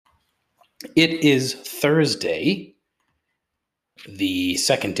It is Thursday, the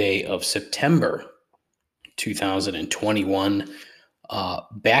second day of September 2021.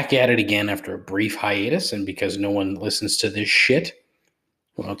 Back at it again after a brief hiatus, and because no one listens to this shit.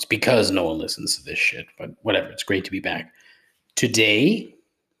 Well, it's because no one listens to this shit, but whatever. It's great to be back. Today,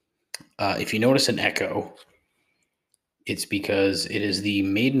 if you notice an echo, it's because it is the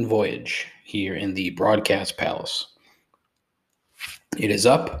maiden voyage here in the broadcast palace. It is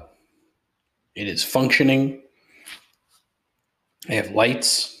up. It is functioning. I have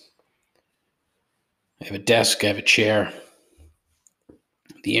lights. I have a desk. I have a chair.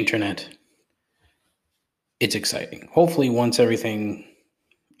 The internet. It's exciting. Hopefully, once everything,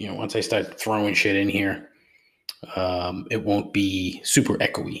 once I start throwing shit in here, it won't be super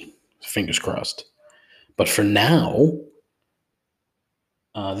echoey. Fingers crossed. But for now,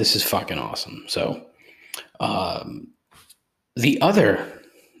 this is fucking awesome. So, the other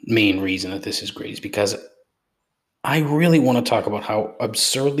main reason that this is great is because I really want to talk about how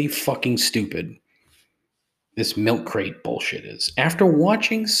absurdly fucking stupid this milk crate bullshit is. After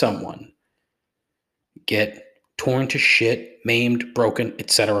watching someone get torn to shit, maimed, broken,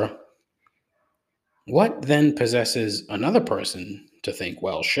 etc., what then possesses another person to think,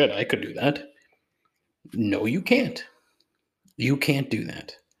 well, shit, I could do that? No, you can't. You can't do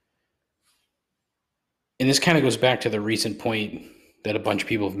that. And this kind of goes back to the recent point that a bunch of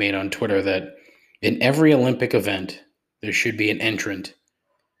people have made on Twitter that in every Olympic event, there should be an entrant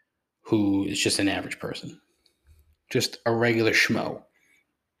who is just an average person, just a regular schmo.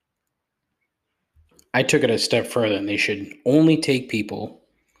 I took it a step further, and they should only take people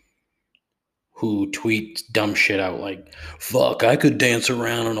who tweet dumb shit out like, fuck, I could dance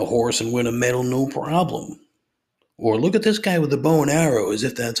around on a horse and win a medal, no problem. Or look at this guy with a bow and arrow, as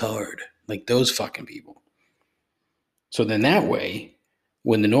if that's hard. Like those fucking people. So then that way,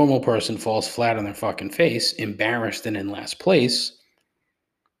 when the normal person falls flat on their fucking face, embarrassed and in last place,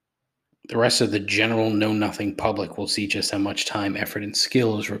 the rest of the general know-nothing public will see just how much time, effort, and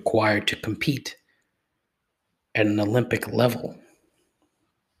skill is required to compete at an Olympic level.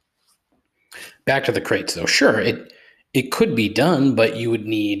 Back to the crates, though. Sure, it could be done, but you would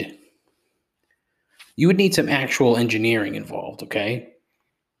need some actual engineering involved, okay?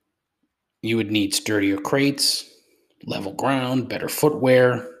 You would need sturdier crates, level ground, better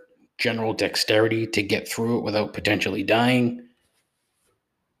footwear, general dexterity to get through it without potentially dying.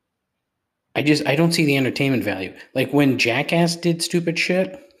 I don't see the entertainment value. Like when Jackass did stupid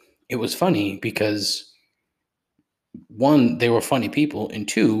shit, it was funny because one, they were funny people, and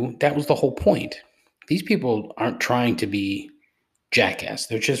two, that was the whole point. These people aren't trying to be jackass.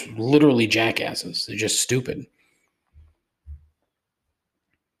 They're just literally jackasses. They're just stupid.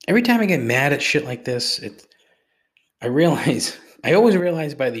 Every time I get mad at shit like this, I always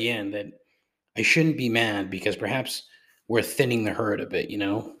realize by the end that I shouldn't be mad because perhaps we're thinning the herd a bit,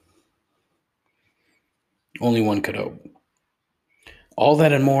 Only one could hope. All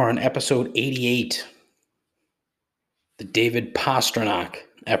that and more on episode 88, the David Pastrnak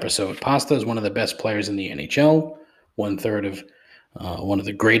episode. Pasta is one of the best players in the NHL, 1/3 of one of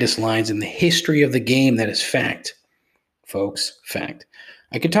the greatest lines in the history of the game. That is fact, folks, fact.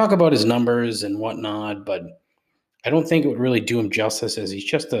 I could talk about his numbers and whatnot, but I don't think it would really do him justice as he's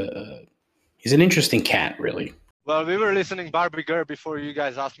just he's an interesting cat, really. Well, we were listening Barbie Girl before you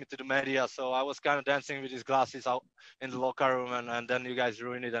guys asked me to the media, so I was kind of dancing with his glasses out in the locker room, and then you guys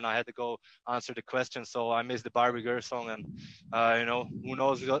ruined it, and I had to go answer the question, so I missed the Barbie Girl song, and who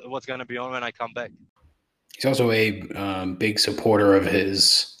knows what's going to be on when I come back. He's also a big supporter of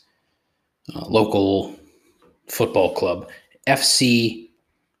his local football club, FC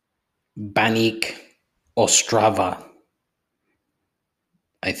Baník Ostrava.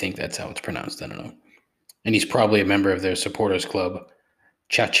 I think that's how it's pronounced. I don't know. And he's probably a member of their supporters club,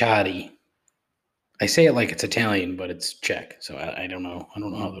 Chachari. I say it like it's Italian, but it's Czech, so I don't know. I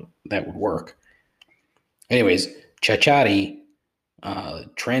don't know how that would work. Anyways, Chachari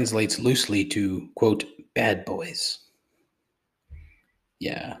translates loosely to, quote, bad boys.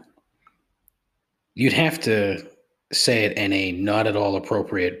 Yeah. You'd have to say it in a not at all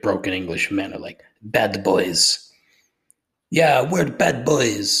appropriate broken English manner, like, bad boys. Yeah, we're the bad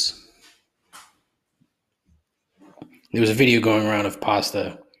boys. There was a video going around of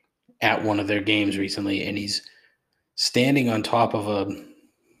Pasta at one of their games recently, and he's standing on top of a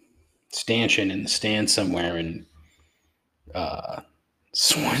stanchion in the stand somewhere and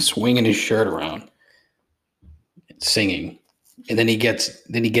swinging his shirt around, singing. And then he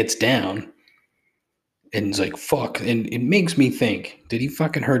gets down, and he's like, fuck. And it makes me think, did he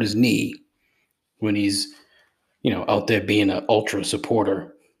fucking hurt his knee when he's, out there being an ultra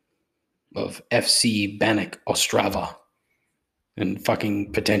supporter? of FC Banik Ostrava and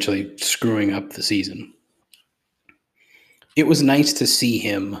fucking potentially screwing up the season. It was nice to see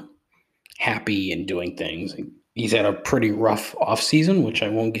him happy and doing things. He's had a pretty rough offseason, which I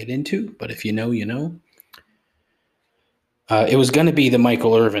won't get into, but if you know, you know. It was going to be the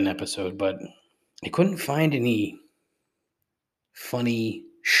Michael Irvin episode, but I couldn't find any funny,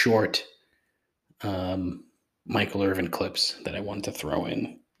 short Michael Irvin clips that I wanted to throw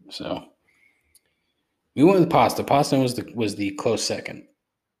in. So we went with Pasta. Pasta was the close second,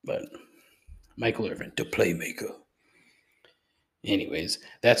 but Michael Irvin, the playmaker. Anyways,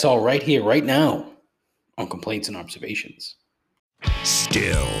 that's all right here, right now, on Complaints and Observations.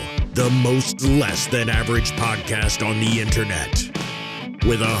 Still, the most less than average podcast on the internet,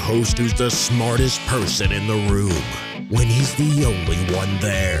 with a host who's the smartest person in the room when he's the only one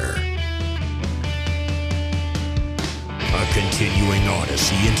there. A continuing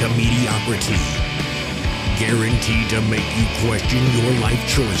odyssey into mediocrity, guaranteed to make you question your life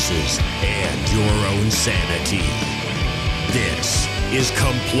choices and your own sanity. This is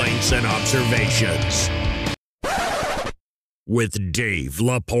Complaints and Observations with Dave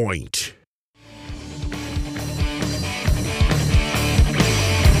LaPointe.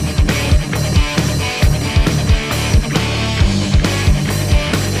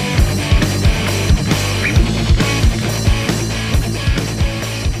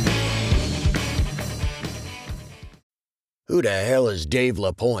 Who the hell is Dave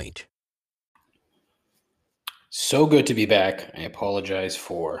LaPointe? So good to be back. I apologize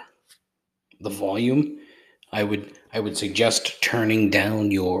for the volume. I would suggest turning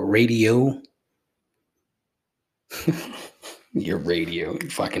down your radio. Your radio, you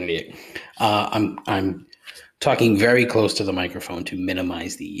fucking idiot. I'm talking very close to the microphone to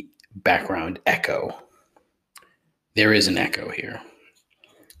minimize the background echo. There is an echo here.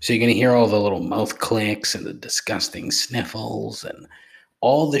 So you're going to hear all the little mouth clicks and the disgusting sniffles and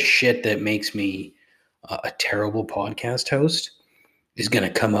all the shit that makes me a terrible podcast host is going to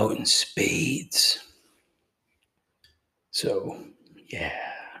come out in spades. So, yeah,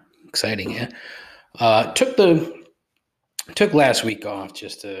 exciting, yeah. Took last week off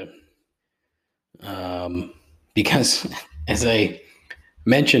just to, because as I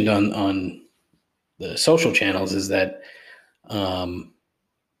mentioned on the social channels, is that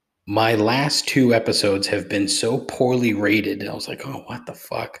my last two episodes have been so poorly rated. I was like, oh, what the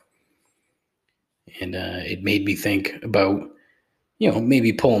fuck? And it made me think about,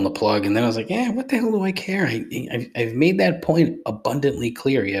 maybe pulling the plug. And then I was like, yeah, what the hell do I care? I've made that point abundantly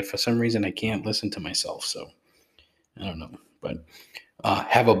clear, yet for some reason I can't listen to myself. So I don't know, but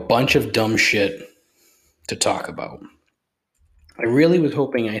have a bunch of dumb shit to talk about. I really was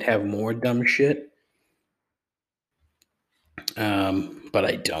hoping I'd have more dumb shit, but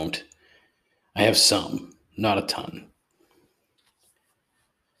I don't. I have some, not a ton.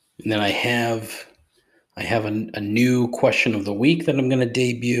 And then I have a new question of the week that I'm going to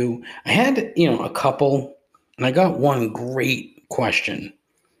debut. I had, a couple, and I got one great question,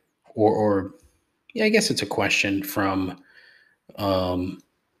 or I guess it's a question from one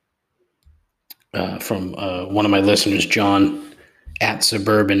of my listeners, John at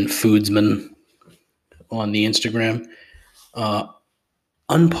Suburban Foodsman on the Instagram.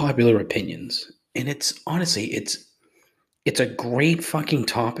 Unpopular opinions, and it's honestly it's a great fucking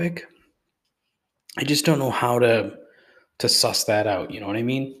topic. I just don't know how to suss that out. You know what I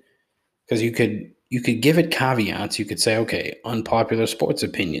mean? Because you could give it caveats. You could say, okay, unpopular sports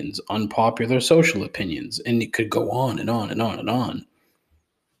opinions, unpopular social opinions, and it could go on and on and on and on.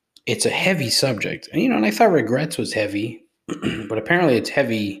 It's a heavy subject, and and I thought regrets was heavy, but apparently it's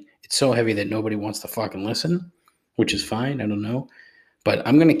heavy. It's so heavy that nobody wants to fucking listen, which is fine. I don't know. But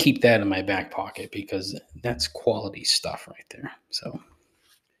I'm going to keep that in my back pocket because that's quality stuff right there. So,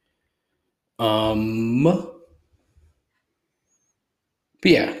 but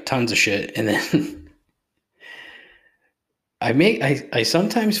yeah, tons of shit. And then I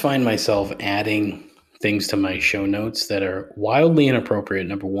sometimes find myself adding things to my show notes that are wildly inappropriate,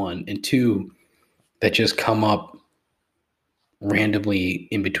 number one, and two, that just come up randomly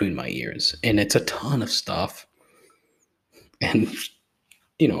in between my ears. And it's a ton of stuff. And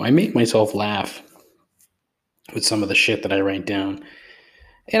I make myself laugh with some of the shit that I write down.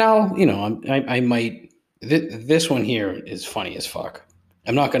 And I might, this one here is funny as fuck.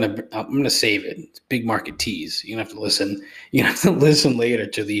 I'm going to save it. It's big market tease. You're going to have to listen. You have to listen later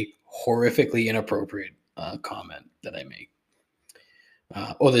to the horrifically inappropriate comment that I make.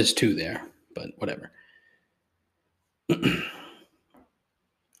 There's two there, but whatever.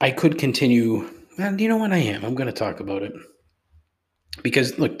 I could continue. And you know what I am? I'm going to talk about it.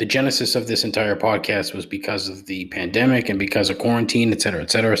 because look, the genesis of this entire podcast was because of the pandemic and because of quarantine, et cetera,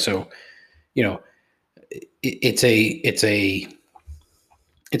 et cetera. So, you know, it's a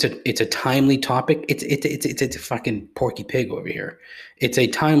timely topic. It's a fucking Porky Pig over here. It's a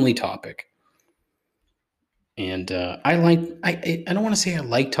timely topic. And I don't want to say I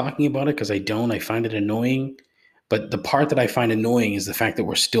like talking about it, because I don't. I find it annoying. But the part that I find annoying is the fact that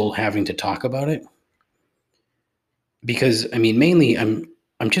we're still having to talk about it. Because, I mean, mainly I'm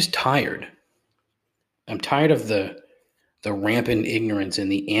just tired. I'm tired of the rampant ignorance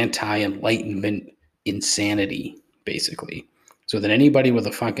and the anti-enlightenment insanity, basically. So that anybody with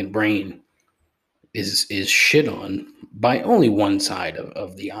a fucking brain is shit on by only one side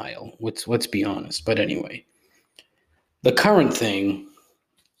of the aisle. Let's be honest. But anyway, the current thing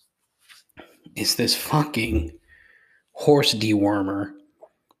is this fucking horse dewormer.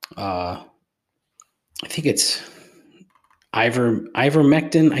 I think it's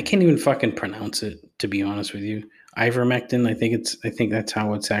ivermectin. I can't even fucking pronounce it, to be honest with you. Ivermectin. I think that's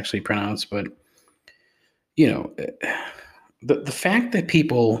how it's actually pronounced. But you know, the fact that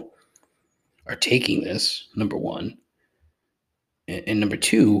people are taking this, number one, and number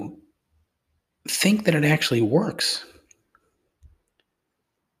two, think that it actually works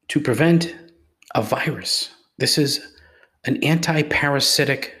to prevent a virus. This is an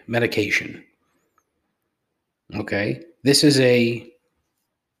anti-parasitic medication. Okay? This is you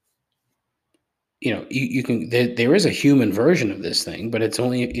can, there is a human version of this thing, but it's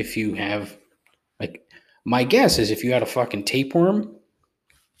only if you have, like, my guess is if you had a fucking tapeworm,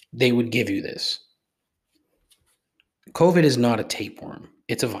 they would give you this. COVID is not a tapeworm.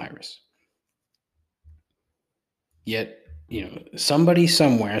 It's a virus. Yet, somebody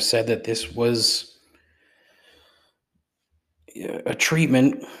somewhere said that this was a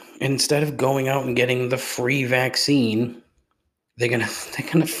treatment. Instead of going out and getting the free vaccine, they're gonna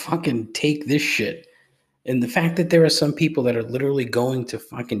fucking take this shit. And the fact that there are some people that are literally going to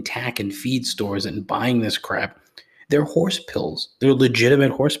fucking tack and feed stores and buying this crap, they're horse pills. They're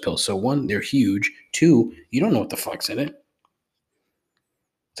legitimate horse pills. So one, they're huge. Two, you don't know what the fuck's in it.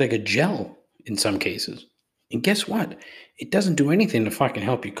 It's like a gel in some cases. And guess what? It doesn't do anything to fucking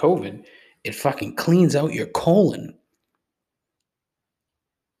help you COVID. It fucking cleans out your colon.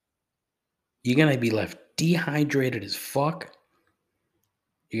 You're going to be left dehydrated as fuck.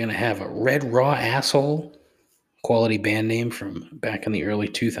 You're going to have a red raw asshole. Quality band name from back in the early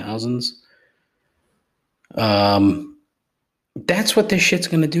 2000s. That's what this shit's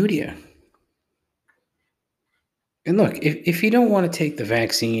going to do to you. And look, if you don't want to take the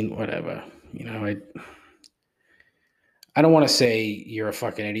vaccine, whatever, I don't want to say you're a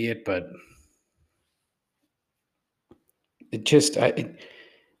fucking idiot, but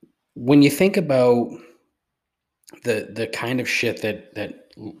when you think about the kind of shit that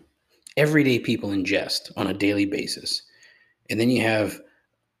everyday people ingest on a daily basis, and then you have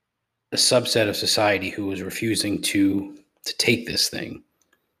a subset of society who is refusing to take this thing,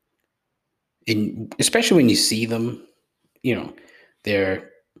 and especially when you see them, they're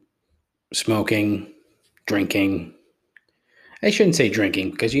smoking, drinking. I shouldn't say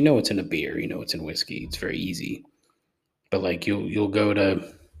drinking, because it's in a beer, it's in whiskey. It's very easy. But like you'll go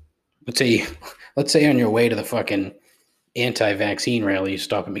to, let's say on your way to the fucking anti-vaccine rally, you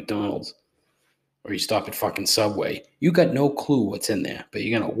stop at McDonald's or you stop at fucking Subway. You got no clue what's in there, but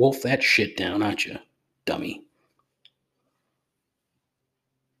you're gonna wolf that shit down, aren't you, dummy?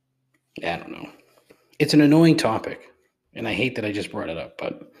 I don't know. It's an annoying topic, and I hate that I just brought it up.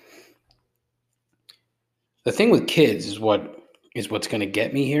 But the thing with kids is what's going to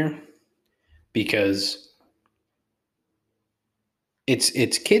get me here, because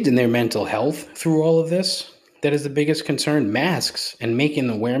it's kids and their mental health through all of this that is the biggest concern. Masks and making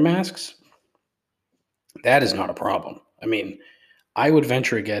them wear masks, that is not a problem. I mean, I would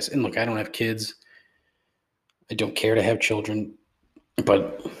venture a guess, and look, I don't have kids. I don't care to have children,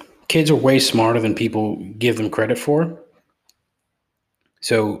 but kids are way smarter than people give them credit for.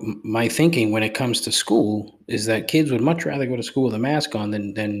 So my thinking when it comes to school is that kids would much rather go to school with a mask on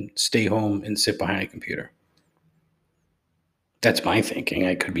than stay home and sit behind a computer. That's my thinking.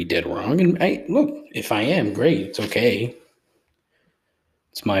 I could be dead wrong. And look, if I am, great. It's okay.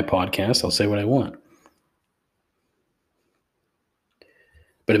 It's my podcast. I'll say what I want.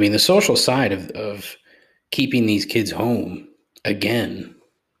 But I mean, the social side of keeping these kids home, again,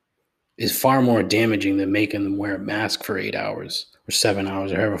 is far more damaging than making them wear a mask for 8 hours or 7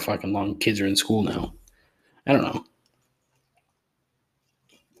 hours or however fucking long kids are in school now. I don't know.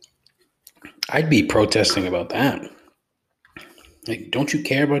 I'd be protesting about that. Like, don't you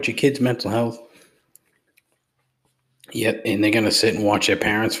care about your kids' mental health? Yeah, and they're gonna sit and watch their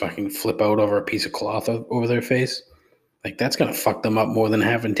parents fucking flip out over a piece of cloth over their face. Like, that's gonna fuck them up more than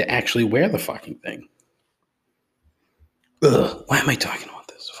having to actually wear the fucking thing. Ugh, why am I talking about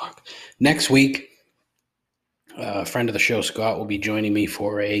this? Fuck. Next week, a friend of the show, Scott, will be joining me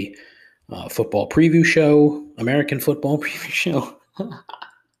for a football preview show, American football preview show.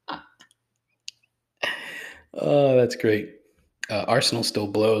 Oh, that's great. Arsenal still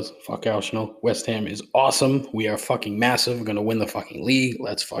blows. Fuck Arsenal. West Ham is awesome. We are fucking massive. We're going to win the fucking league.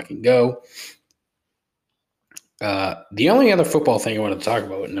 Let's fucking go. The only other football thing I want to talk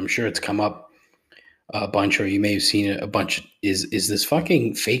about, and I'm sure it's come up a bunch, or you may have seen it a bunch, is this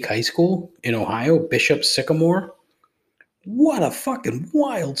fucking fake high school in Ohio, Bishop Sycamore. What a fucking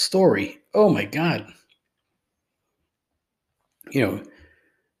wild story. Oh my God.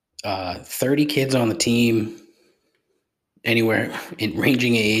 30 kids on the team, anywhere in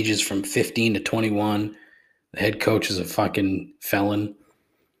ranging ages from 15 to 21. The head coach is a fucking felon,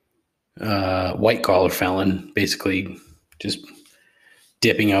 white collar felon, basically just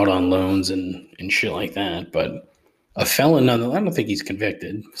dipping out on loans and shit like that. But a felon, I don't think he's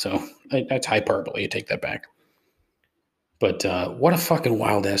convicted. So that's hyperbole. I take that back. But what a fucking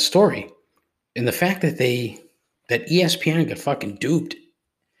wild ass story. And the fact that that ESPN got fucking duped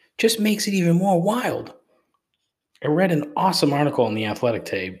just makes it even more wild. I read an awesome article in The Athletic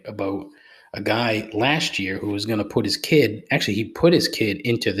today about a guy last year who was going to put his kid, actually he put his kid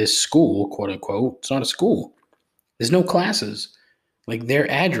into this school, quote unquote. It's not a school. There's no classes. Like, their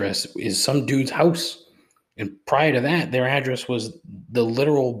address is some dude's house. And prior to that, their address was the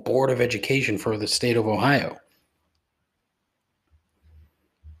literal Board of Education for the state of Ohio.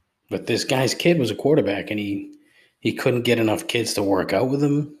 But this guy's kid was a quarterback, and he couldn't get enough kids to work out with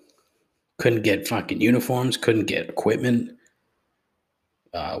him. Couldn't get fucking uniforms, couldn't get equipment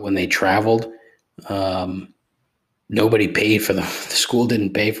when they traveled. Nobody paid for the school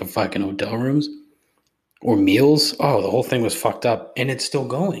didn't pay for fucking hotel rooms or meals. Oh, the whole thing was fucked up, and it's still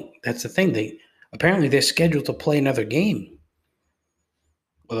going. That's the thing. Apparently they're scheduled to play another game.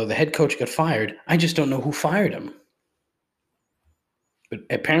 Although the head coach got fired, I just don't know who fired him. But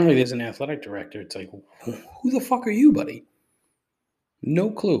apparently there's an athletic director. It's like, who the fuck are you, buddy? No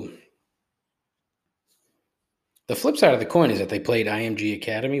clue. The flip side of the coin is that they played IMG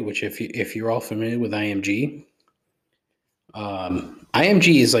Academy, which if you're all familiar with IMG,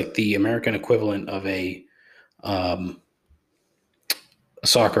 IMG is like the American equivalent of a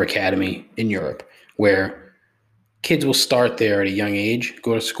soccer academy in Europe, where kids will start there at a young age,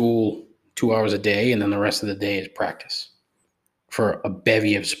 go to school 2 hours a day, and then the rest of the day is practice for a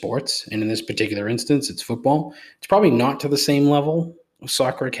bevy of sports. And in this particular instance, it's football. It's probably not to the same level of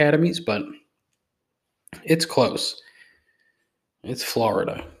soccer academies, but it's close. It's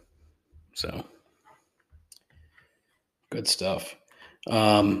Florida. So, good stuff.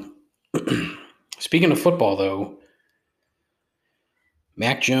 Speaking of football, though,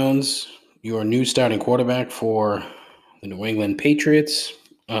 Mac Jones, your new starting quarterback for the New England Patriots.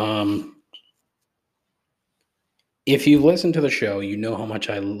 If you've listened to the show, you know how much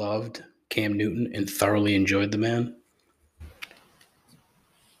I loved Cam Newton and thoroughly enjoyed the man.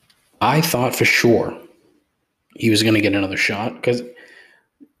 I thought for sure he was going to get another shot because,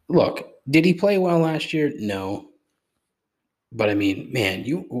 look, did he play well last year? No. But, I mean, man,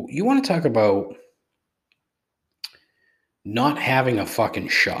 you want to talk about not having a fucking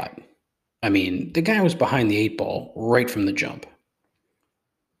shot. I mean, the guy was behind the 8 ball right from the jump.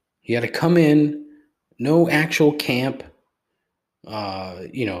 He had to come in, no actual camp.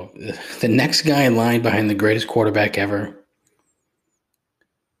 The next guy in line behind the greatest quarterback ever.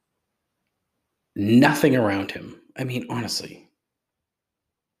 Nothing around him. I mean, honestly,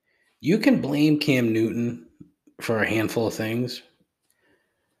 you can blame Cam Newton for a handful of things,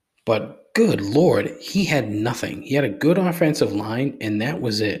 but good Lord, he had nothing. He had a good offensive line, and that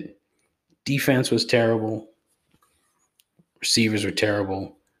was it. Defense was terrible. Receivers were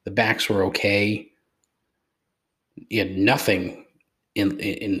terrible. The backs were okay. He had nothing in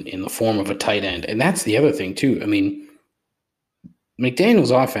the form of a tight end. And that's the other thing, too. I mean,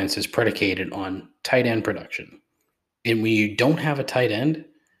 McDaniel's offense is predicated on tight end production. And when you don't have a tight end,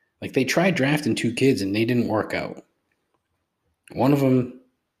 like, they tried drafting 2 kids and they didn't work out. One of them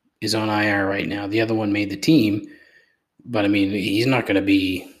is on IR right now. The other one made the team. But, I mean, he's not going to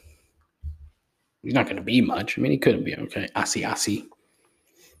be much. I mean, he couldn't be. Okay. Assy.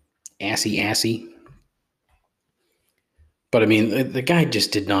 But, I mean, the guy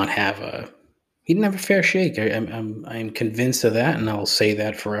just did not have he didn't have a fair shake. I'm convinced of that, and I'll say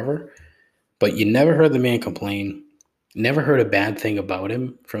that forever. But you never heard the man complain. Never heard a bad thing about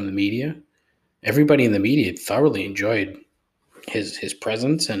him from the media. everybody in the media thoroughly enjoyed his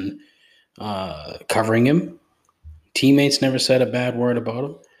presence and covering him. Teammates never said a bad word about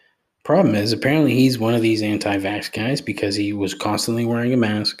him. Problem is, apparently he's one of these anti-vax guys because he was constantly wearing a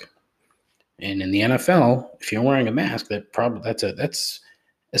mask. And in the NFL, if you're wearing a mask, that's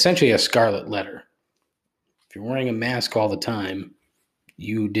essentially a scarlet letter. If you're wearing a mask all the time,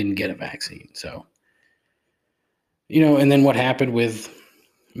 you didn't get a vaccine. So, and then what happened with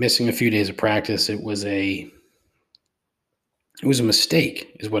missing a few days of practice, it was a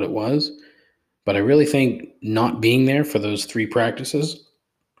mistake is what it was. But I really think not being there for those 3 practices,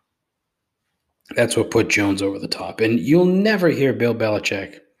 that's what put Jones over the top. And you'll never hear Bill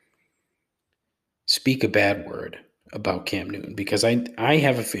Belichick speak a bad word about Cam Newton because I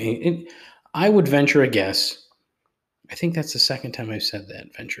have a feeling, I would venture a guess. I think that's the second time I've said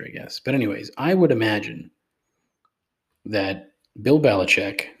that, venture a guess. But anyways, I would imagine that Bill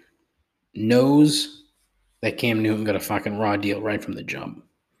Belichick knows that Cam Newton got a fucking raw deal right from the jump.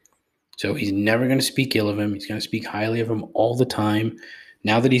 So he's never going to speak ill of him. He's going to speak highly of him all the time.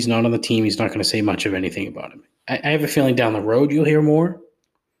 Now that he's not on the team, he's not going to say much of anything about him. I have a feeling down the road you'll hear more,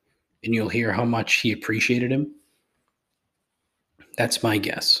 and you'll hear how much he appreciated him. That's my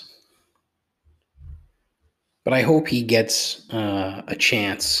guess. But I hope he gets a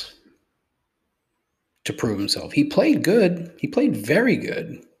chance to prove himself. He played good. He played very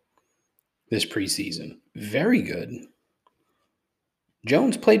good this preseason. Very good.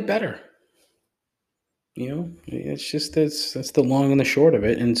 Jones played better. It's just that's the long and the short of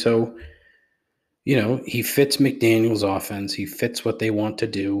it. And so, he fits McDaniel's offense. He fits what they want to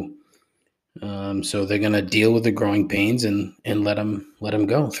do. So they're going to deal with the growing pains and let him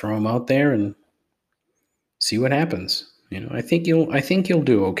go. Throw him out there and see what happens. I think you'll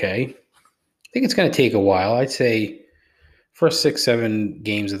do okay. I think it's going to take a while. I'd say first 6-7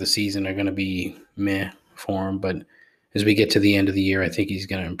 games of the season are going to be meh for him, but as we get to the end of the year, I think he's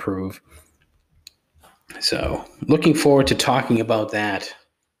going to improve. So looking forward to talking about that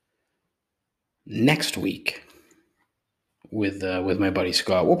next week with my buddy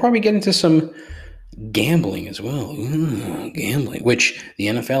Scott. We'll probably get into some gambling as well. Gambling, which the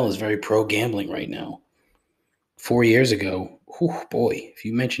NFL is very pro gambling right now. 4 years ago, oh boy, if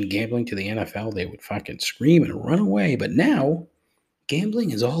you mentioned gambling to the NFL, they would fucking scream and run away. But now,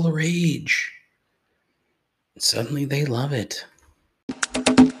 gambling is all the rage. And suddenly they love it.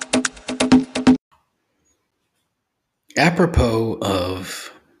 Apropos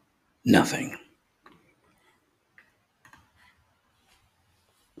of nothing.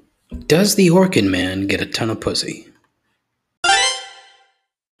 Does the Orkin Man get a ton of pussy?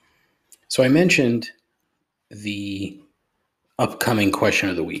 So I mentioned the upcoming question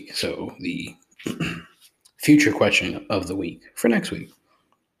of the week. So the future question of the week for next week.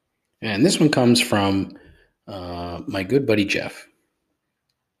 And this one comes from my good buddy Jeff,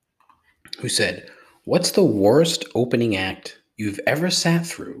 who said, "What's the worst opening act you've ever sat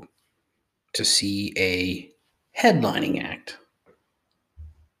through to see a headlining act?"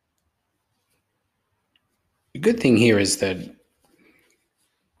 The good thing here is that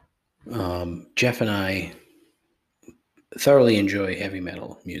Jeff and I thoroughly enjoy heavy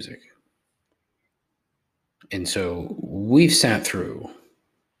metal music. And so we've sat through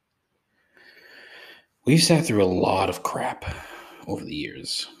a lot of crap over the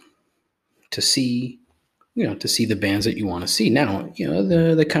years to see the bands that you want to see. Now,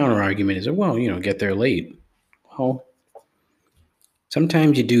 the counter argument is, well, get there late. Well,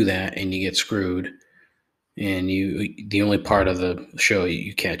 sometimes you do that and you get screwed, and the only part of the show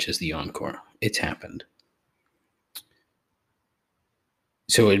you catch is the encore. It's happened.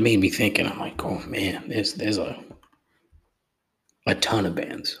 So it made me think, and I'm like, oh man, there's a ton of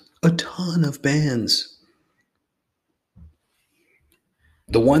bands. A ton of bands.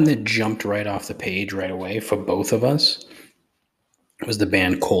 The one that jumped right off the page right away for both of us was the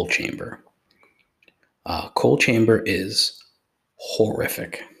band Coal Chamber. Coal Chamber is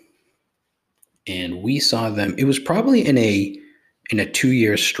horrific. And we saw them, it was probably in a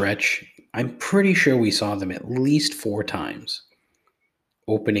 2-year stretch. I'm pretty sure we saw them at least 4 times,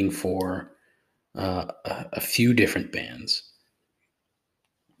 opening for a few different bands.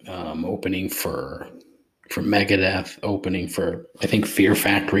 Opening for Megadeth, opening for, I think, Fear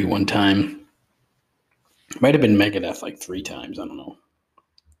Factory one time. Might have been Megadeth like 3 times, I don't know.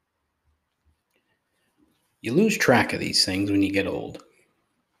 You lose track of these things when you get old.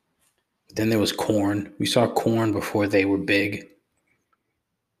 Then there was Korn. We saw Korn before they were big.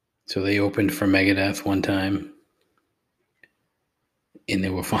 So they opened for Megadeth one time. And they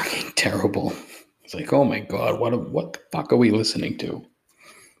were fucking terrible. It's like, oh my God, what the fuck are we listening to?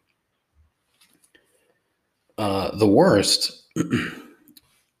 The worst,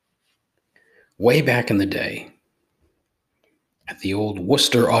 way back in the day, at the old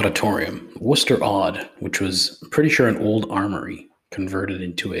Worcester Auditorium, Worcester Odd, which was, I'm pretty sure, an old armory converted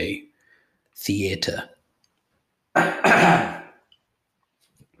into a theater.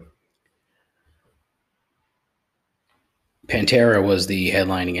 Pantera was the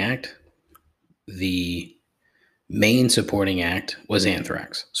headlining act. The main supporting act was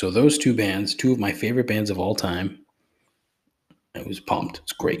Anthrax. So those two bands, two of my favorite bands of all time, I was pumped.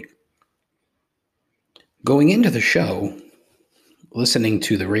 It's great. Going into the show, listening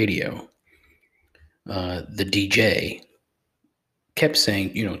to the radio, the DJ kept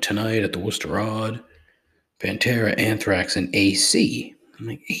saying, tonight at the Worcester Odd, Pantera, Anthrax, and AC. I'm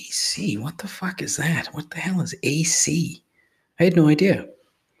like, AC? What the fuck is that? What the hell is AC? I had no idea.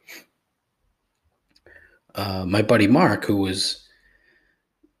 My buddy Mark, who was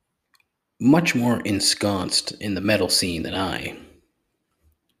much more ensconced in the metal scene than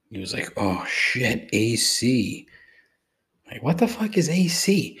he was like, oh shit, AC. I'm like, what the fuck is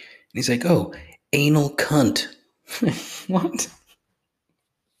AC? And he's like, oh, anal cunt. What?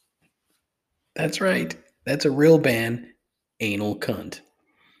 That's right. That's a real band, Anal Cunt.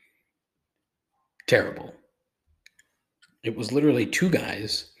 Terrible. It was literally two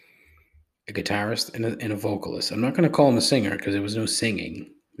guys, a guitarist and a vocalist. I'm not going to call him a singer because there was no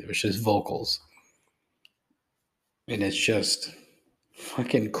singing. It was just vocals. And it's just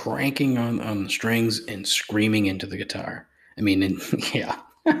fucking cranking on the strings and screaming into the guitar. I mean, yeah.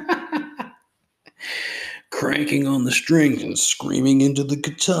 Cranking on the strings and screaming into the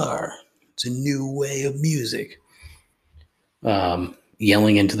guitar. It's a new way of music.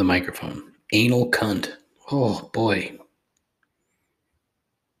 Yelling into the microphone. Anal cunt. Oh, boy.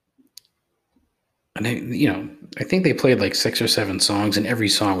 And I think they played like 6 or 7 songs, and every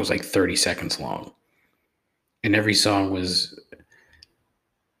song was like 30 seconds long. And every song was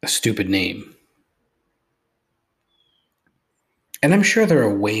a stupid name. And I'm sure there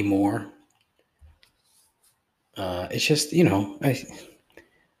are way more. It's just,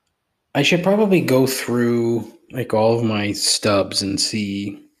 I should probably go through like all of my stubs and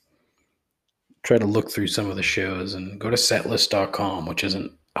try to look through some of the shows and go to setlist.com, which is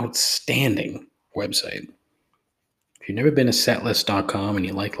an outstanding website. If you've never been to setlist.com and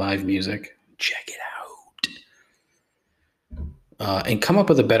you like live music, check it out. And come up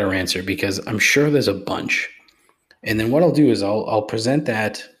with a better answer, because I'm sure there's a bunch. And then what I'll do is I'll present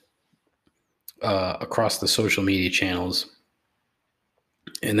that across the social media channels,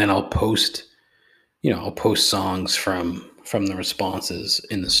 and then I'll post songs from the responses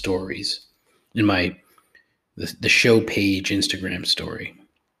in the stories in the show page Instagram story.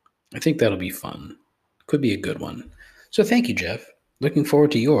 I think that'll be fun. Could be a good one. So thank you, Jeff. Looking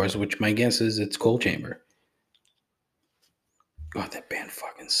forward to yours, which my guess is it's Coal Chamber. God, that band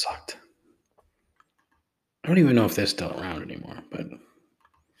fucking sucked. I don't even know if they're still around anymore, but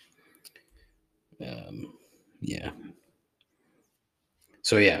yeah.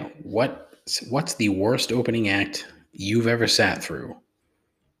 So yeah, what's the worst opening act you've ever sat through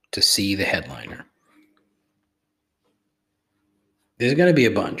to see the headliner? There's going to be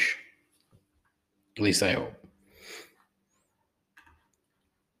a bunch. At least I hope.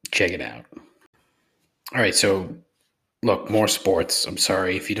 Check it out. All right, so look, more sports. I'm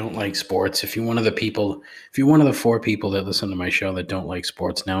sorry if you don't like sports. If you're one of the 4 people that listen to my show that don't like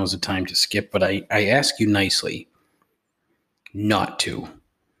sports, now is the time to skip. But I ask you nicely not to,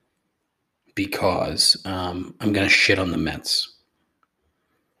 because I'm going to shit on the Mets.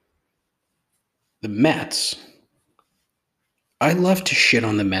 The Mets, I love to shit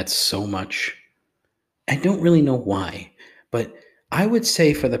on the Mets so much. I don't really know why, but I would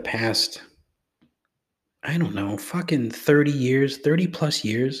say for the past, I don't know, fucking 30 plus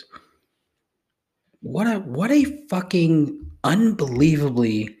years, what a fucking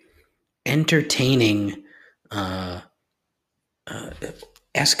unbelievably entertaining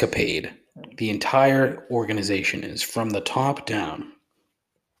escapade the entire organization is, from the top down.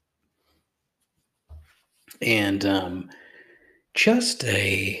 And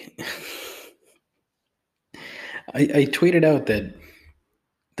I tweeted out that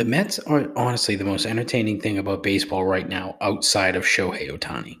the Mets are honestly the most entertaining thing about baseball right now outside of Shohei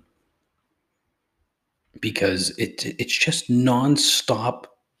Ohtani. Because it's just nonstop.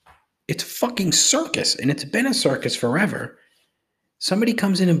 It's a fucking circus, and it's been a circus forever. Somebody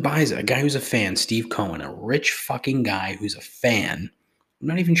comes in and buys it, a guy who's a fan, Steve Cohen, a rich fucking guy who's a fan. I'm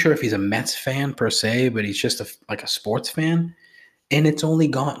not even sure if he's a Mets fan per se, but he's just like a sports fan. And it's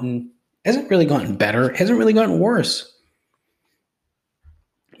hasn't really gotten better, hasn't really gotten worse.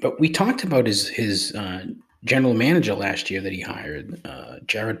 But we talked about his general manager last year that he hired,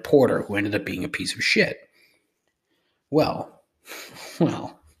 Jared Porter, who ended up being a piece of shit. Well,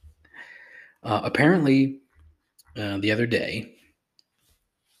 apparently the other day,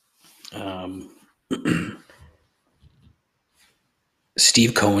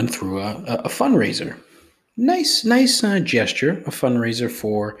 Steve Cohen threw a fundraiser. Nice gesture, a fundraiser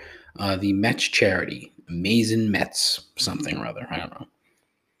for the Mets charity, Amazing Mets, something or other. I don't know.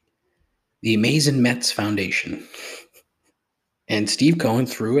 The Amazing Mets Foundation. And Steve Cohen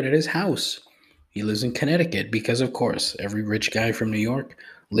threw it at his house. He lives in Connecticut because, of course, every rich guy from New York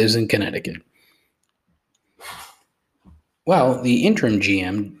lives in Connecticut. Well, the interim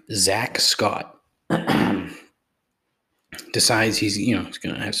GM, Zach Scott, decides he's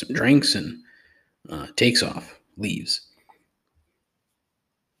going to have some drinks and takes off, leaves.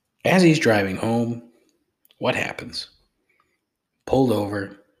 As he's driving home, what happens? Pulled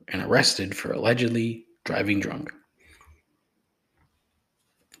over and arrested for allegedly driving drunk.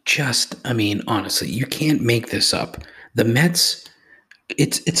 Honestly, you can't make this up. The Mets,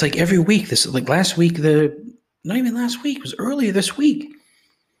 it's like every week. Last week, not even last week, it was earlier this week,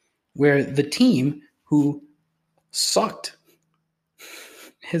 where the team who has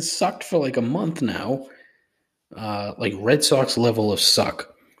sucked for like a month now, like Red Sox level of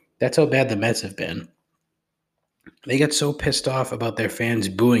suck. That's how bad the Mets have been. They got so pissed off about their fans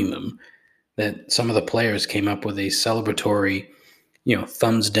booing them that some of the players came up with a celebratory,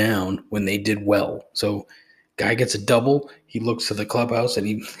 thumbs down when they did well. So guy gets a double, he looks to the clubhouse and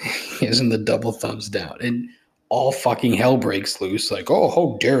he gives him the double thumbs down. And all fucking hell breaks loose. Like, oh,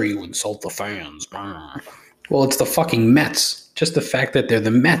 how dare you insult the fans? Well, it's the fucking Mets. Just the fact that they're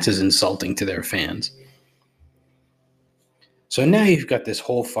the Mets is insulting to their fans. So now you've got this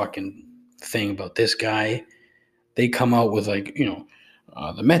whole fucking thing about this guy. They come out with the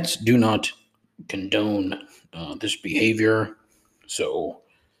Mets do not condone this behavior. So,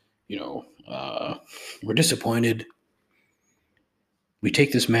 we're disappointed. We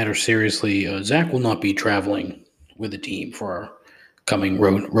take this matter seriously. Zach will not be traveling with the team for our coming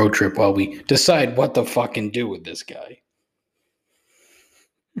road trip while we decide what to fucking do with this guy.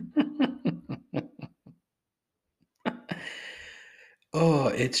 Oh,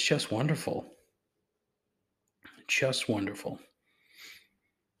 it's just wonderful. Just wonderful.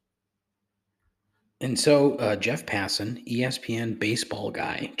 And so Jeff Passan, ESPN baseball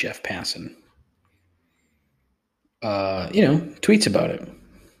guy, Jeff Passan, tweets about it.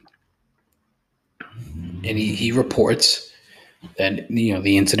 And he reports that,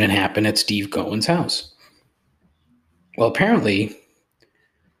 the incident happened at Steve Cohen's house. Well, apparently,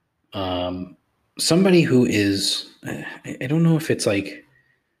 somebody who is, I don't know if it's like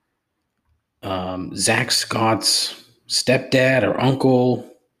Zach Scott's stepdad or uncle,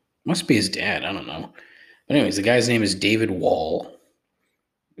 must be his dad, I don't know. But anyways, the guy's name is David Wall,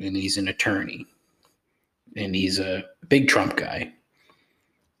 and he's an attorney, and he's a big Trump guy.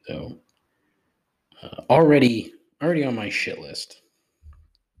 So already on my shit list.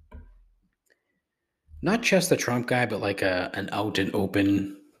 Not just the Trump guy, but like an out and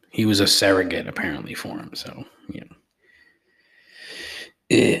open. He was a surrogate apparently for him. So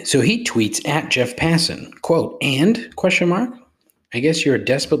so he tweets at Jeff Passan, quote, and question mark, I guess you're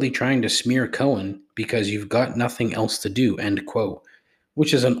desperately trying to smear Cohen because you've got nothing else to do, end quote,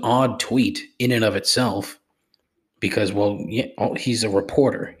 which is an odd tweet in and of itself because, he's a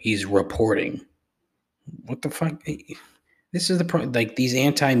reporter. He's reporting. What the fuck? This is the problem. Like these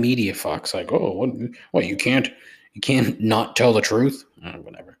anti-media fucks, like, oh, what you can't not tell the truth?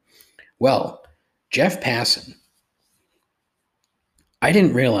 Whatever. Well, Jeff Passan, I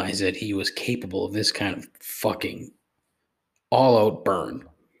didn't realize that he was capable of this kind of fucking all-out burn.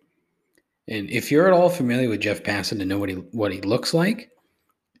 And if you're at all familiar with Jeff Passan and know what he looks like,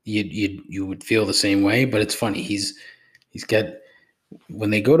 you would feel the same way. But it's funny. He's got, when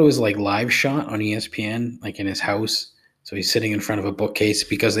they go to his like live shot on ESPN, like in his house, so he's sitting in front of a bookcase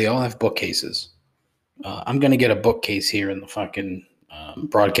because they all have bookcases. I'm gonna get a bookcase here in the fucking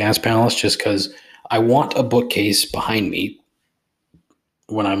broadcast palace just because I want a bookcase behind me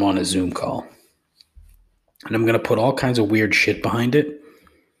when I'm on a Zoom call. And I'm going to put all kinds of weird shit behind it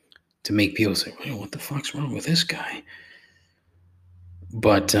to make people say, hey, what the fuck's wrong with this guy?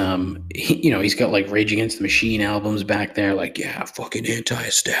 But, he's got like Rage Against the Machine albums back there. Like, yeah, fucking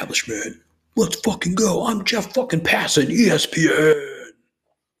anti-establishment. Let's fucking go. I'm Jeff fucking Passan, ESPN.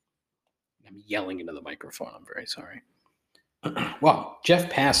 I'm yelling into the microphone. I'm very sorry. Well,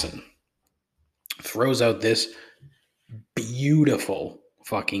 Jeff Passan throws out this beautiful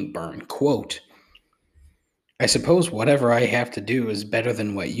fucking burn. Quote, I suppose whatever I have to do is better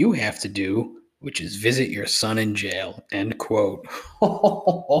than what you have to do, which is visit your son in jail, end quote.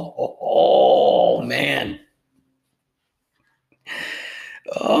 Oh, man.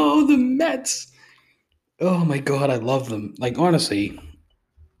 Oh, the Mets. Oh, my God, I love them. Like, honestly,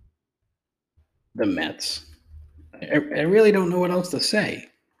 the Mets. I really don't know what else to say.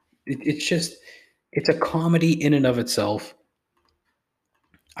 It's just, it's a comedy in and of itself.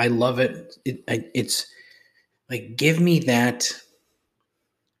 I love it. It's like, give me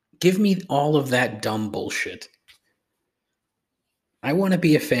all of that dumb bullshit. I want to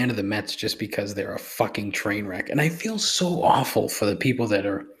be a fan of the Mets just because they're a fucking train wreck. And I feel so awful for the people that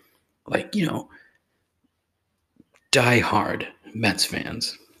are like, die-hard Mets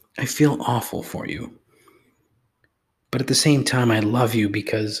fans. I feel awful for you. But at the same time, I love you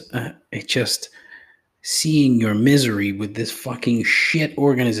because it just, seeing your misery with this fucking shit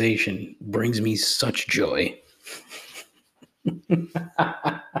organization brings me such joy.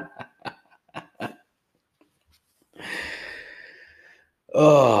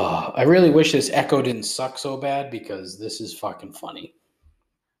 Oh, I really wish this echo didn't suck so bad because this is fucking funny.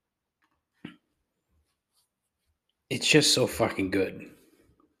 It's just so fucking good.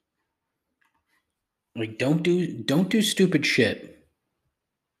 Like, don't do stupid shit.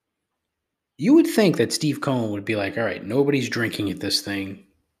 You would think that Steve Cohen would be like, all right, nobody's drinking at this thing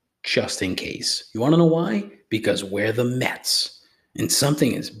just in case. You want to know why? Because we're the Mets and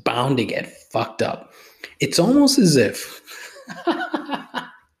something is bound to get fucked up. It's almost as if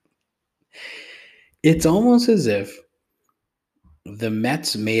the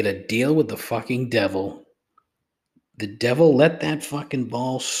Mets made a deal with the fucking devil. The devil let that fucking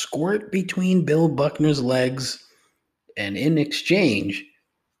ball squirt between Bill Buckner's legs, and in exchange,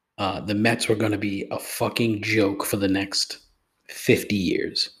 the Mets were going to be a fucking joke for the next 50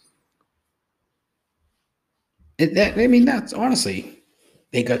 years. That's honestly,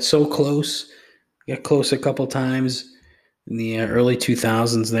 they got so close. Got close a couple times in the early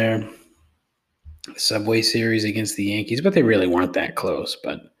 2000s there. The Subway Series against the Yankees, but they really weren't that close.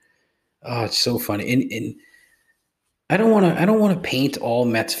 But it's so funny. And I don't want to paint all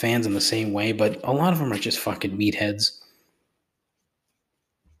Mets fans in the same way, but a lot of them are just fucking meatheads.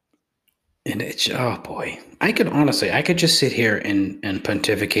 And it's, oh boy, I could just sit here and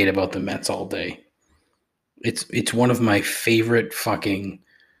pontificate about the Mets all day. It's one of my favorite fucking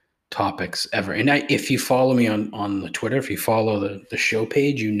topics ever. And if you follow me on the Twitter, if you follow the show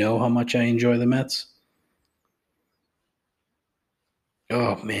page, you know how much I enjoy the Mets.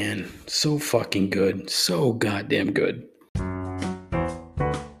 Oh man, so fucking good. So goddamn good.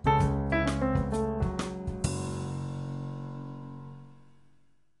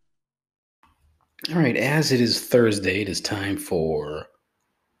 All right, as it is Thursday, it is time for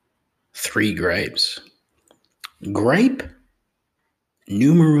 3 gripes. Gripe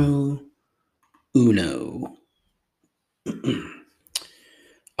numero uno.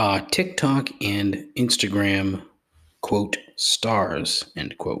 TikTok and Instagram, quote, stars,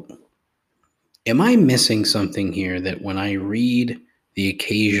 end quote. Am I missing something here that when I read the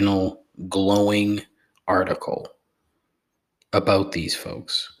occasional glowing article about these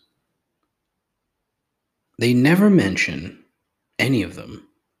folks, they never mention, any of them,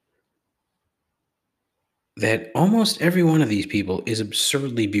 that almost every one of these people is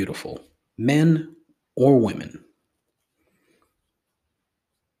absurdly beautiful, men or women.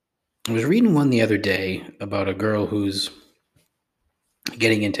 I was reading one the other day about a girl who's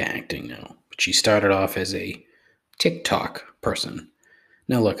getting into acting now. She started off as a TikTok person.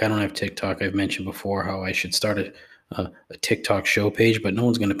 Now, look, I don't have TikTok. I've mentioned before how I should start a TikTok show page, but no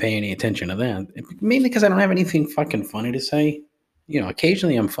one's going to pay any attention to that. Mainly because I don't have anything fucking funny to say.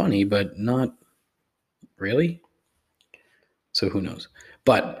 Occasionally I'm funny, but not really. So who knows?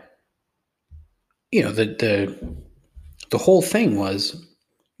 But, the whole thing was,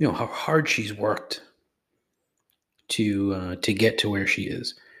 how hard she's worked to get to where she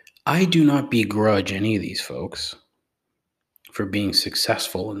is. I do not begrudge any of these folks for being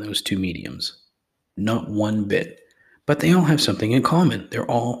successful in those two mediums. Not one bit. But they all have something in common. They're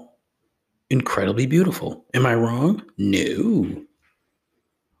all incredibly beautiful. Am I wrong? No.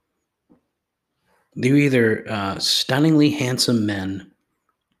 They're either stunningly handsome men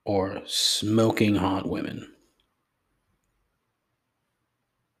or smoking hot women.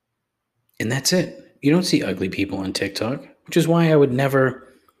 And that's it. You don't see ugly people on TikTok, which is why I would never...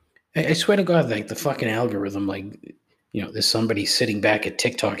 I swear to God, like the fucking algorithm, like, there's somebody sitting back at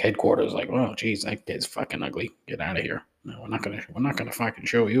TikTok headquarters like, oh, geez, that kid's fucking ugly. Get out of here. No, we're not gonna fucking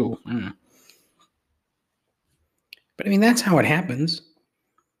show you. But that's how it happens.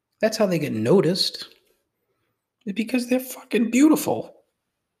 That's how they get noticed. It's because they're fucking beautiful.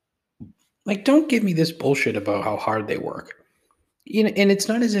 Like, don't give me this bullshit about how hard they work. You know, and it's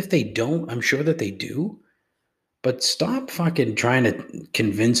not as if they don't. I'm sure that they do. But stop fucking trying to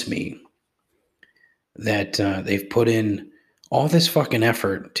convince me that they've put in all this fucking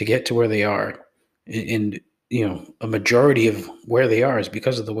effort to get to where they are. And, you know, a majority of where they are is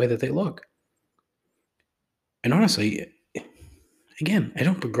because of the way that they look. And honestly, again, I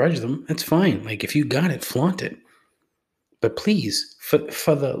don't begrudge them. That's fine. Like, if you got it, flaunt it. But please, for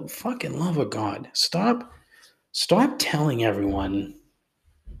the fucking love of God, stop telling everyone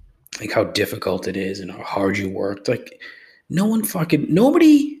like how difficult it is and how hard you worked. Like,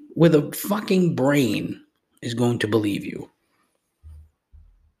 nobody with a fucking brain is going to believe you.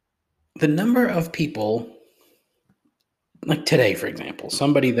 The number of people, like today, for example,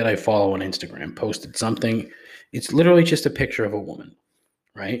 somebody that I follow on Instagram posted something. It's literally just a picture of a woman,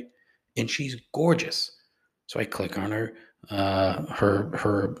 right? And she's gorgeous. So I click on her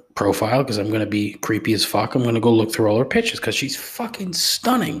profile because I'm going to be creepy as fuck. I'm going to go look through all her pictures because she's fucking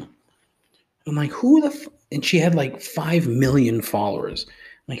stunning. I'm like, and she had like 5 million followers.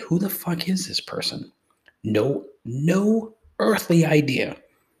 I'm like, who the fuck is this person? No earthly idea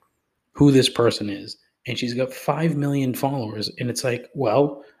who this person is. And she's got 5 million followers. And it's like,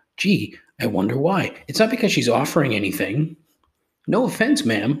 well, gee, I wonder why. It's not because she's offering anything. No offense,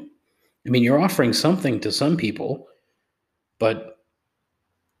 ma'am. I mean, you're offering something to some people, but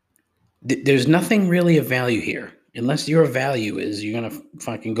there's nothing really of value here. Unless your value is you're going to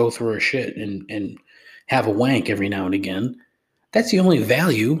fucking go through her shit and have a wank every now and again. That's the only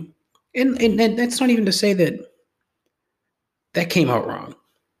value. And that's not even to say that came out wrong.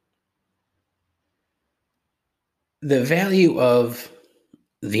 The value of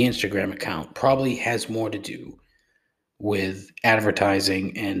the Instagram account probably has more to do with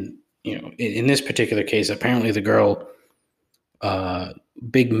advertising and, you know, in this particular case, apparently the girl,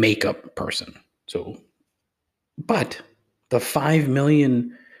 big makeup person. So, but the 5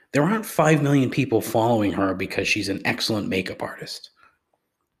 million, there aren't 5 million people following her because she's an excellent makeup artist.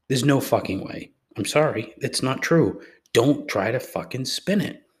 There's no fucking way. I'm sorry. It's not true. Don't try to fucking spin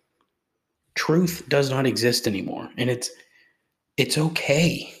it. Truth does not exist anymore. And it's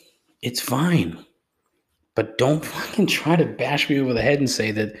okay. It's fine. But don't fucking try to bash me over the head and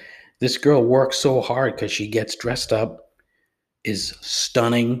say that this girl works so hard because she gets dressed up, is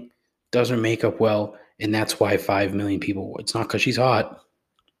stunning, does her makeup well, and that's why 5 million people. It's not because she's hot.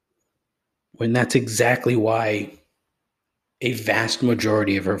 When that's exactly why a vast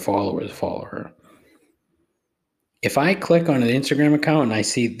majority of her followers follow her. If I click on an Instagram account and I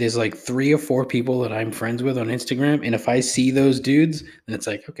see there's like 3 or 4 people that I'm friends with on Instagram, and if I see those dudes, then it's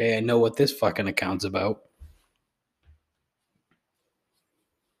like, okay, I know what this fucking account's about.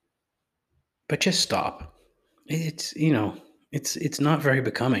 But just stop. It's, you know, it's not very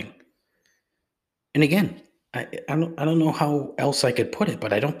becoming. And again, I don't know how else I could put it,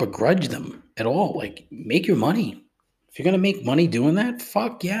 but I don't begrudge them at all. Like, make your money. If you're going to make money doing that,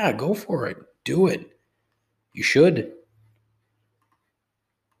 fuck yeah, go for it. Do it. You should.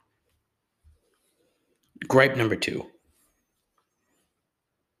 Gripe number 2.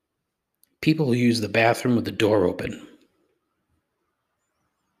 People who use the bathroom with the door open.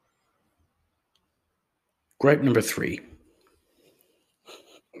 Gripe number 3.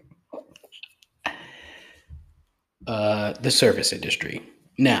 The service industry.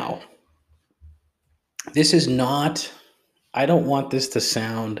 Now, this is not, I don't want this to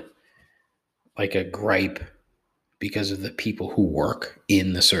sound like a gripe because of the people who work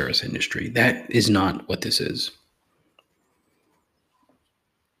in the service industry. That is not what this is.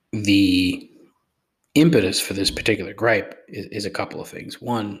 The impetus for this particular gripe is a couple of things.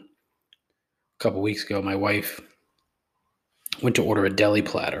 One, a couple of weeks ago, my wife went to order a deli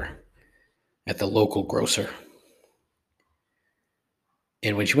platter at the local grocer.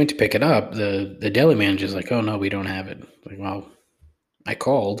 And when she went to pick it up, the deli manager's like, oh, no, we don't have it. Like, well, I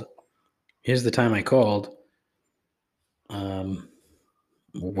called. Here's the time I called.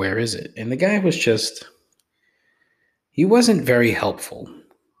 Where is it? And the guy was just, he wasn't very helpful,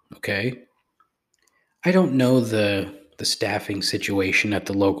 okay? I don't know the staffing situation at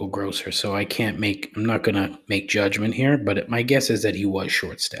the local grocer, so I'm not going to make judgment here, but my guess is that he was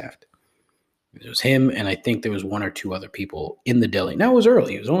short-staffed. It was him, and I think there was 1 or 2 other people in the deli. Now, it was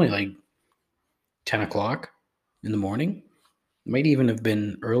early. It was only like 10 o'clock in the morning. It might even have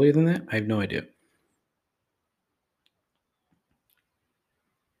been earlier than that. I have no idea.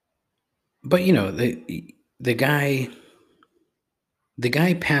 But, you know, the guy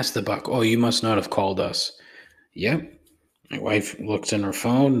passed the buck. Oh, you must not have called us. Yep. My wife looks in her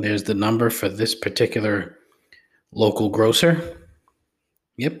phone. There's the number for this particular local grocer.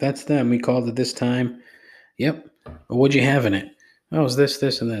 Yep, that's them. We called it this time. Yep. Well, what'd you have in it? Oh, it's this,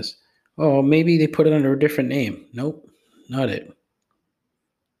 this, and this. Oh, maybe they put it under a different name. Nope, not it.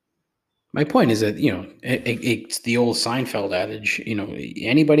 My point is that, it's the old Seinfeld adage,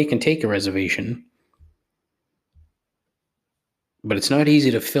 anybody can take a reservation, but it's not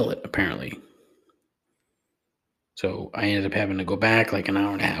easy to fill it, apparently. So I ended up having to go back like an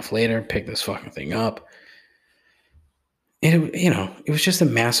hour and a half later, pick this fucking thing up. And, it was just a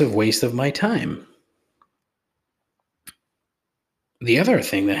massive waste of my time. The other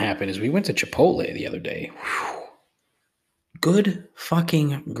thing that happened is we went to Chipotle the other day. Whew. Good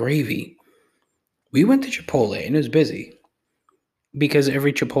fucking gravy. We went to Chipotle and it was busy because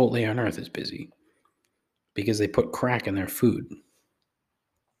every Chipotle on earth is busy because they put crack in their food.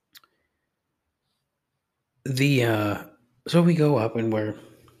 So we go up and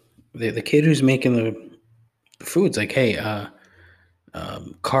the kid who's making the food's like, hey,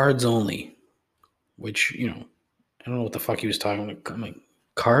 cards only, which, I don't know what the fuck he was talking about. I'm like,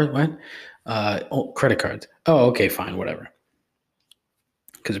 card? What? Credit cards. Oh, okay, fine, whatever.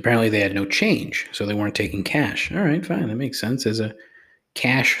 Because apparently they had no change, so they weren't taking cash. All right, fine, that makes sense. There's a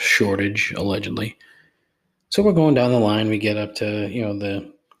cash shortage, allegedly. So we're going down the line. We get up to,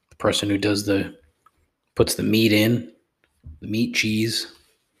 the person who puts the meat in, the meat, cheese,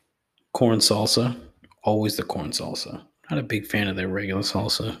 corn salsa. Always the corn salsa. Not a big fan of their regular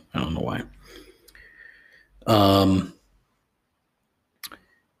salsa. I don't know why.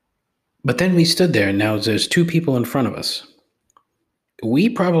 But then we stood there, and now there's two people in front of us. We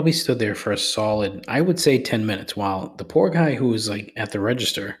probably stood there for a solid, I would say, 10 minutes, while the poor guy who was like at the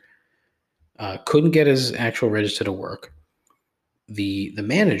register couldn't get his actual register to work. The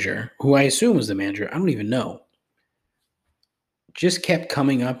manager, who I assume was the manager, I don't even know, just kept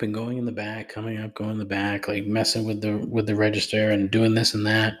coming up and going in the back, coming up, going in the back, like messing with the register and doing this and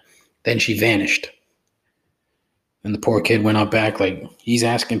that. Then she vanished. And the poor kid went out back like he's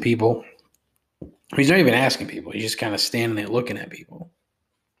asking people. He's not even asking people. He's just kind of standing there looking at people.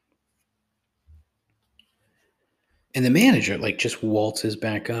 And the manager like just waltzes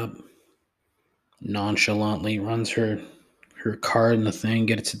back up, nonchalantly runs her card in the thing,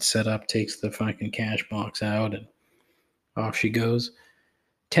 gets it set up, takes the fucking cash box out, and off she goes.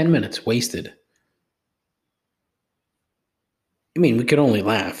 10 minutes wasted. I mean, we could only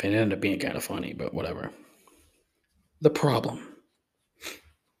laugh. It ended up being kind of funny, but whatever. The problem.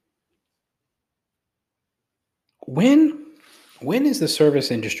 When is the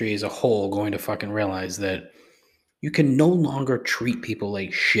service industry as a whole going to fucking realize that you can no longer treat people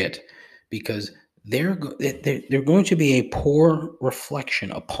like shit because they're going to be a poor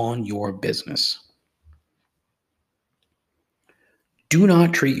reflection upon your business? Do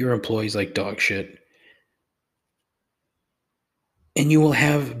not treat your employees like dog shit, and you will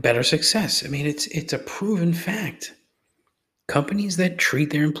have better success. I mean, it's a proven fact. Companies that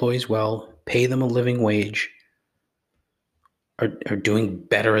treat their employees well, pay them a living wage, are doing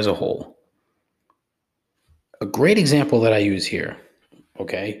better as a whole. A great example that I use here,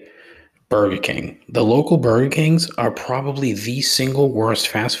 okay? Burger King. The local Burger Kings are probably the single worst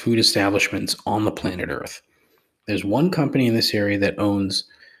fast food establishments on the planet Earth. There's one company in this area that owns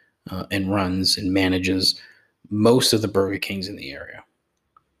and runs and manages most of the Burger Kings in the area.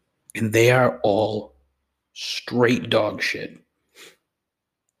 And they are all straight dog shit.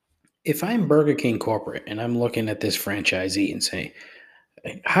 If I'm Burger King corporate and I'm looking at this franchisee and say,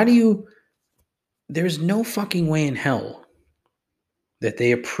 there's no fucking way in hell that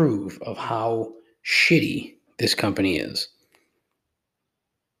they approve of how shitty this company is.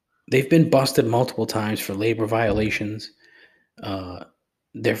 They've been busted multiple times for labor violations.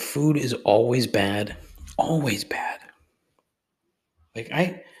 Their food is always bad. Always bad. Like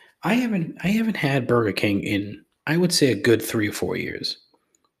I haven't had Burger King in, I would say, a good 3 or 4 years.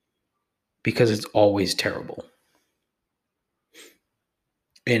 Because it's always terrible.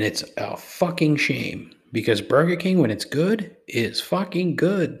 And it's a fucking shame. Because Burger King, when it's good, is fucking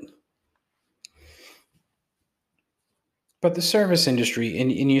good. But the service industry,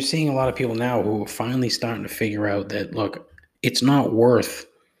 and you're seeing a lot of people now who are finally starting to figure out that, look, it's not worth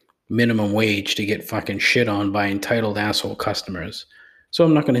minimum wage to get fucking shit on by entitled asshole customers. So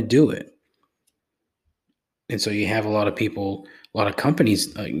I'm not going to do it. And so you have a lot of people, a lot of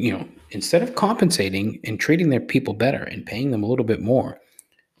companies, instead of compensating and treating their people better and paying them a little bit more,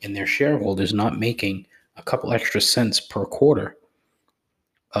 and their shareholders not making a couple extra cents per quarter,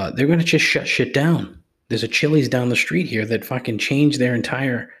 they're going to just shut shit down. There's a Chili's down the street here that fucking changed their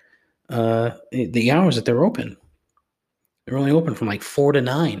entire, the hours that they're open. They're only open from like 4 to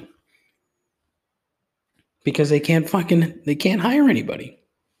 9. Because they can't hire anybody.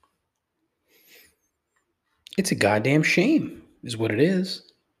 It's a goddamn shame, is what it is.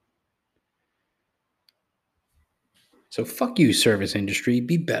 So fuck you, service industry.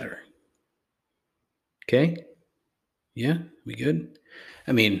 Be better. Okay? Yeah, we good?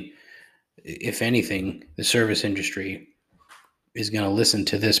 I mean, if anything, the service industry is going to listen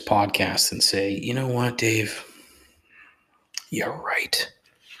to this podcast and say, you know what, Dave? You're right.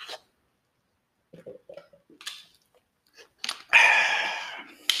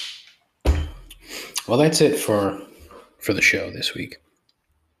 Well, that's it for the show this week.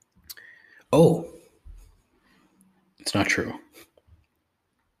 Oh, it's not true.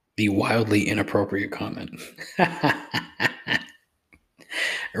 The wildly inappropriate comment. I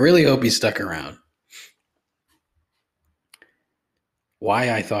really hope you stuck around.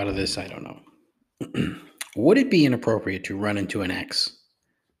 Why I thought of this, I don't know. Would it be inappropriate to run into an ex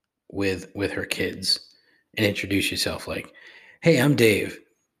with her kids and introduce yourself like, hey, I'm Dave.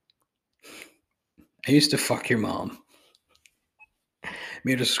 I used to fuck your mom.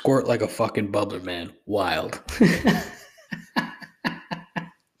 Made her squirt like a fucking bubbler, man. Wild.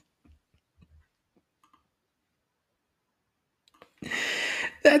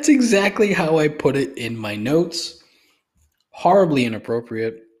 That's exactly how I put it in my notes. Horribly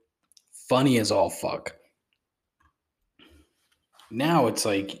inappropriate. Funny as all fuck. Now it's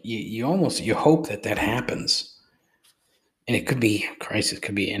like you hope that happens. And it could be, Christ, it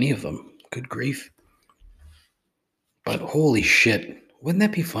could be any of them. Good grief. But holy shit, wouldn't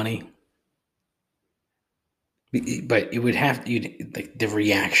that be funny? But it would have like the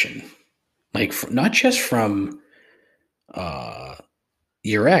reaction, like not just from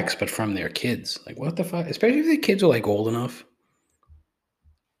your ex, but from their kids. Like, what the fuck? Especially if the kids are like old enough,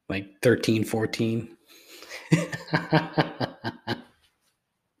 like 13, 14.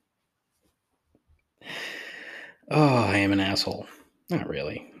 Oh, I am an asshole. Not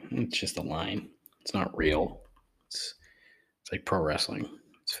really. It's just a line. It's not real. It's like pro wrestling.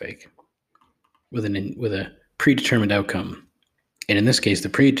 It's fake with a predetermined outcome. And in this case, the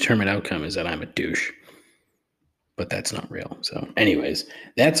predetermined outcome is that I'm a douche. But that's not real. So anyways,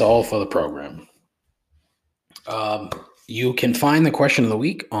 that's all for the program. You can find the question of the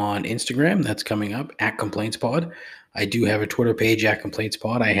week on Instagram. That's coming up at ComplaintsPod. I do have a Twitter page at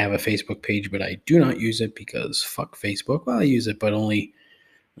ComplaintsPod. I have a Facebook page, but I do not use it because fuck Facebook. Well, I use it, but only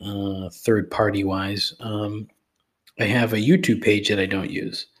third-party wise. I have a YouTube page that I don't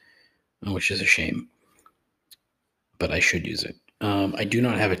use, which is a shame. But I should use it. I do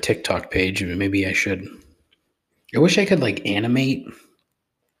not have a TikTok page, but maybe I should. I wish I could like animate,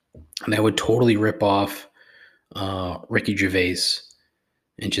 and I would totally rip off Ricky Gervais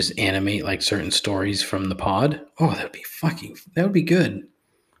and just animate like certain stories from the pod. Oh, that would be good.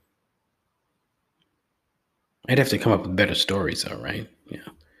 I'd have to come up with better stories though, right? Yeah.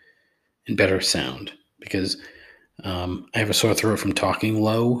 And better sound because I have a sore throat from talking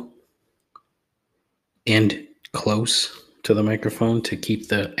low and close to the microphone to keep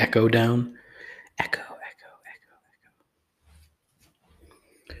the echo down. Echo.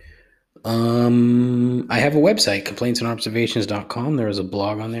 I have a website, complaintsandobservations.com. There is a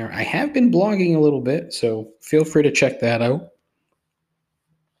blog on there. I have been blogging a little bit, so feel free to check that out.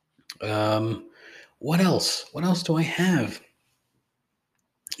 What else? What else do I have?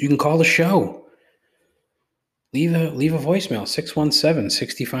 You can call the show. Leave a voicemail,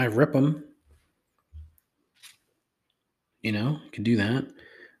 617-65-RIP-'em. You know, you can do that.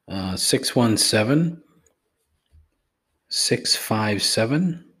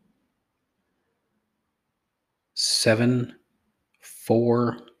 617-657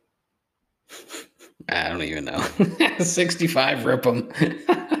 74. I don't even know. 65 rip 'em.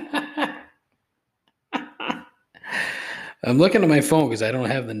 I'm looking at my phone because I don't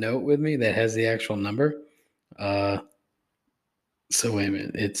have the note with me that has the actual number. So wait a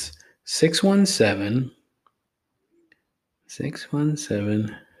minute. It's 617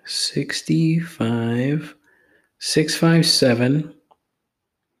 65 657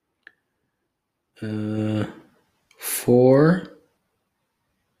 4.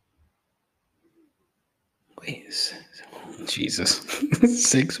 Wait, Jesus.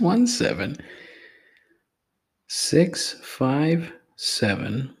 617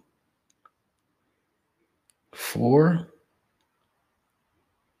 657 4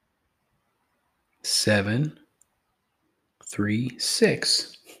 7 3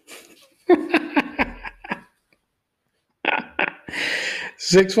 6.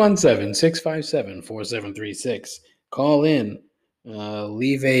 617-657-4736. Call in.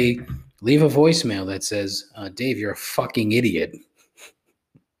 Leave a voicemail that says, Dave, you're a fucking idiot.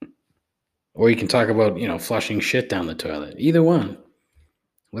 Or you can talk about, flushing shit down the toilet. Either one.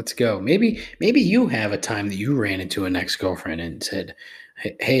 Let's go. Maybe you have a time that you ran into an ex-girlfriend and said,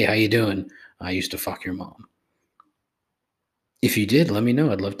 "Hey, how you doing? I used to fuck your mom." If you did, let me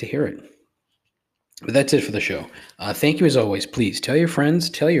know. I'd love to hear it. But that's it for the show. Thank you as always. Please tell your friends,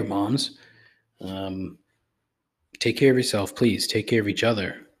 tell your moms. Take care of yourself, please. Take care of each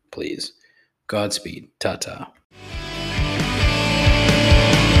other, please. Godspeed. Ta-ta.